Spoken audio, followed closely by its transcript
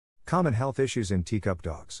Common health issues in teacup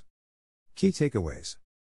dogs. Key takeaways.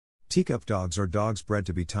 Teacup dogs or dogs bred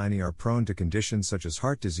to be tiny are prone to conditions such as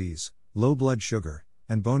heart disease, low blood sugar,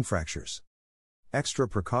 and bone fractures. Extra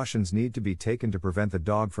precautions need to be taken to prevent the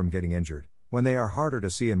dog from getting injured when they are harder to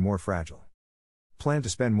see and more fragile. Plan to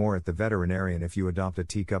spend more at the veterinarian if you adopt a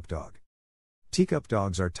teacup dog. Teacup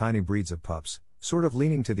dogs are tiny breeds of pups, sort of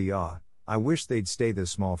leaning to the I wish they'd stay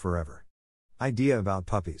this small forever idea about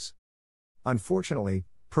puppies. Unfortunately,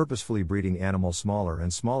 purposefully breeding animals smaller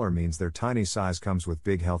and smaller means their tiny size comes with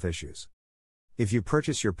big health issues. If you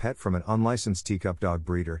purchase your pet from an unlicensed teacup dog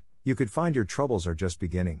breeder, you could find your troubles are just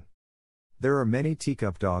beginning. There are many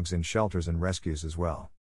teacup dogs in shelters and rescues as well.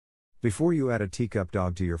 Before you add a teacup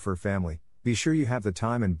dog to your fur family, be sure you have the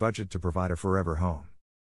time and budget to provide a forever home.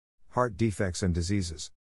 Heart defects and diseases.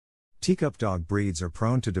 Teacup dog breeds are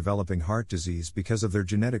prone to developing heart disease because of their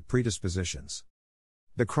genetic predispositions.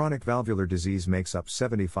 The chronic valvular disease makes up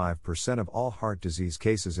 75% of all heart disease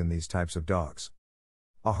cases in these types of dogs.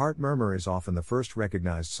 A heart murmur is often the first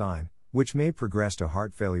recognized sign, which may progress to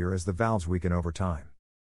heart failure as the valves weaken over time.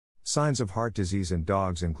 Signs of heart disease in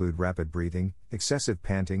dogs include rapid breathing, excessive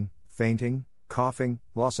panting, fainting, coughing,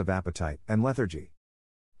 loss of appetite, and lethargy.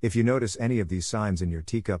 If you notice any of these signs in your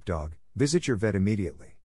teacup dog, visit your vet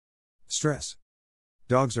immediately. Stress.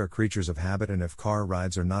 Dogs are creatures of habit, and if car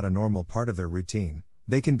rides are not a normal part of their routine,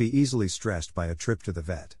 they can be easily stressed by a trip to the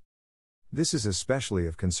vet. This is especially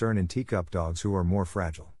of concern in teacup dogs who are more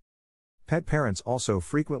fragile. Pet parents also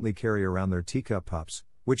frequently carry around their teacup pups,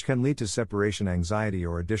 which can lead to separation anxiety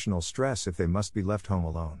or additional stress if they must be left home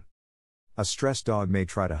alone. A stressed dog may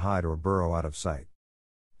try to hide or burrow out of sight.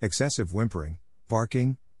 Excessive whimpering,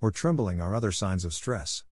 barking, or trembling are other signs of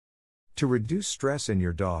stress. To reduce stress in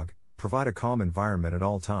your dog, provide a calm environment at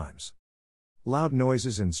all times. Loud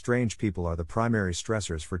noises and strange people are the primary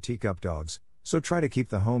stressors for teacup dogs, so try to keep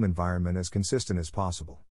the home environment as consistent as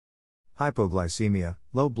possible. Hypoglycemia,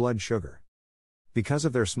 low blood sugar. Because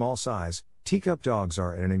of their small size, teacup dogs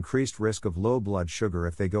are at an increased risk of low blood sugar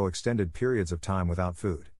if they go extended periods of time without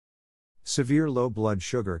food. Severe low blood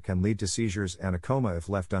sugar can lead to seizures and a coma if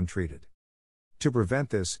left untreated. To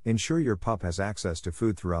prevent this, ensure your pup has access to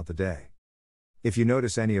food throughout the day. If you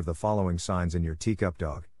notice any of the following signs in your teacup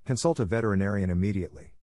dog, consult a veterinarian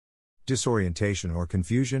immediately. Disorientation or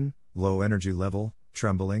confusion, low energy level,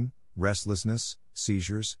 trembling, restlessness,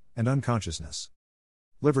 seizures, and unconsciousness.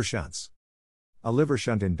 Liver shunts. A liver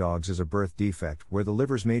shunt in dogs is a birth defect where the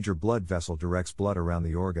liver's major blood vessel directs blood around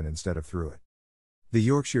the organ instead of through it. The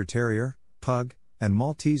Yorkshire Terrier, Pug, and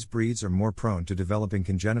Maltese breeds are more prone to developing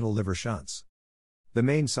congenital liver shunts. The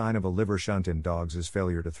main sign of a liver shunt in dogs is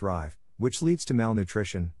failure to thrive, which leads to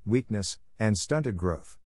malnutrition, weakness, and stunted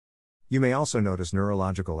growth. You may also notice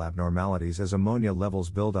neurological abnormalities as ammonia levels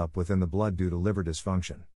build up within the blood due to liver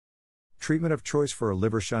dysfunction. Treatment of choice for a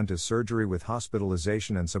liver shunt is surgery with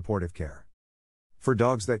hospitalization and supportive care. For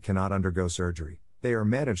dogs that cannot undergo surgery, they are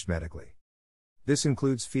managed medically. This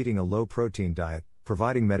includes feeding a low-protein diet,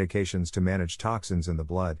 providing medications to manage toxins in the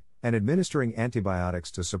blood, and administering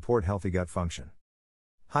antibiotics to support healthy gut function.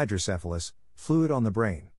 Hydrocephalus, fluid on the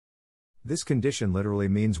brain. This condition literally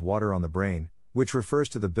means water on the brain, which refers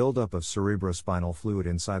to the buildup of cerebrospinal fluid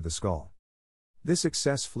inside the skull. This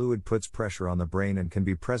excess fluid puts pressure on the brain and can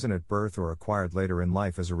be present at birth or acquired later in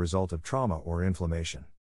life as a result of trauma or inflammation.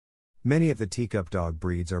 Many of the teacup dog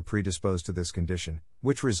breeds are predisposed to this condition,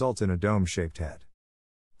 which results in a dome-shaped head.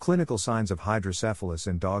 Clinical signs of hydrocephalus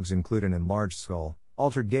in dogs include an enlarged skull,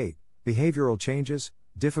 altered gait, behavioral changes,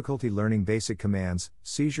 difficulty learning basic commands,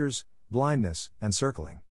 seizures, blindness, and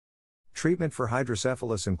circling. Treatment for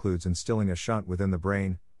hydrocephalus includes instilling a shunt within the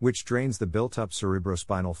brain, which drains the built-up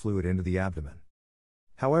cerebrospinal fluid into the abdomen.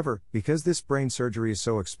 However, because this brain surgery is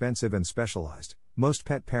so expensive and specialized, most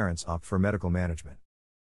pet parents opt for medical management.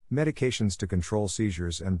 Medications to control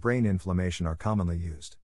seizures and brain inflammation are commonly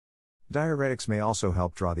used. Diuretics may also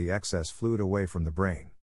help draw the excess fluid away from the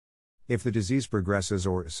brain. If the disease progresses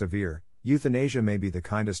or is severe, euthanasia may be the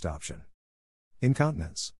kindest option.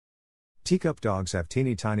 Incontinence. Teacup dogs have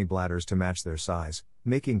teeny tiny bladders to match their size,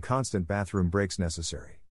 making constant bathroom breaks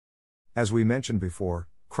necessary. As we mentioned before,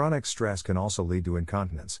 chronic stress can also lead to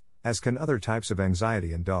incontinence, as can other types of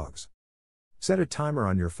anxiety in dogs. Set a timer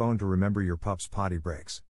on your phone to remember your pup's potty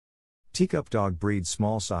breaks. Teacup dog breed's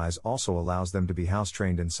small size also allows them to be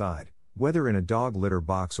house-trained inside, whether in a dog litter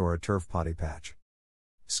box or a turf potty patch.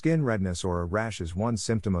 Skin redness or a rash is one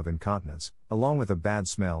symptom of incontinence, along with a bad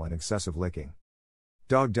smell and excessive licking.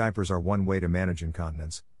 Dog diapers are one way to manage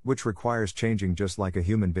incontinence, which requires changing just like a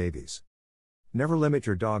human baby's. Never limit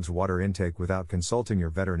your dog's water intake without consulting your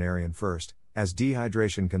veterinarian first, as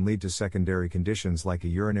dehydration can lead to secondary conditions like a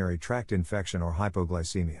urinary tract infection or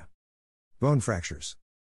hypoglycemia. Bone fractures.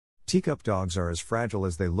 Teacup dogs are as fragile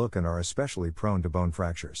as they look and are especially prone to bone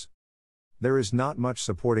fractures. There is not much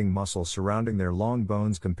supporting muscle surrounding their long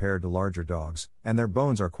bones compared to larger dogs, and their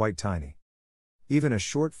bones are quite tiny. Even a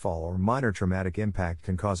short fall or minor traumatic impact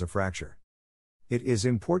can cause a fracture. It is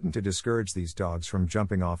important to discourage these dogs from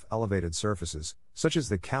jumping off elevated surfaces, such as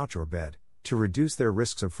the couch or bed, to reduce their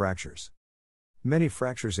risks of fractures. Many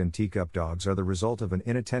fractures in teacup dogs are the result of an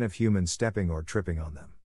inattentive human stepping or tripping on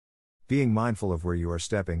them. Being mindful of where you are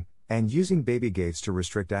stepping, and using baby gates to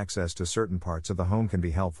restrict access to certain parts of the home can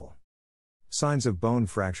be helpful. Signs of bone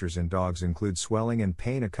fractures in dogs include swelling and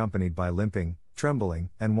pain accompanied by limping, trembling,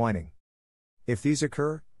 and whining. If these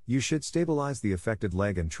occur, you should stabilize the affected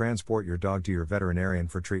leg and transport your dog to your veterinarian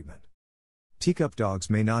for treatment. Teacup dogs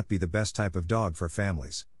may not be the best type of dog for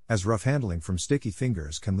families, as rough handling from sticky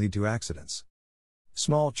fingers can lead to accidents.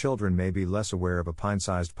 Small children may be less aware of a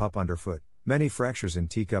pine-sized pup underfoot. Many fractures in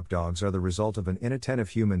teacup dogs are the result of an inattentive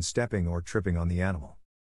human stepping or tripping on the animal.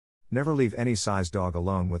 Never leave any size dog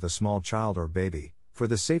alone with a small child or baby, for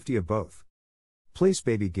the safety of both. Place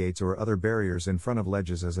baby gates or other barriers in front of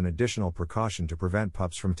ledges as an additional precaution to prevent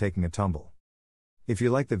pups from taking a tumble. If you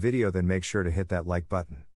like the video, then make sure to hit that like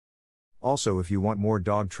button. Also, if you want more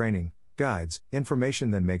dog training, guides,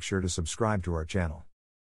 information, then make sure to subscribe to our channel.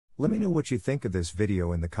 Let me know what you think of this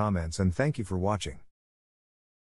video in the comments, and thank you for watching.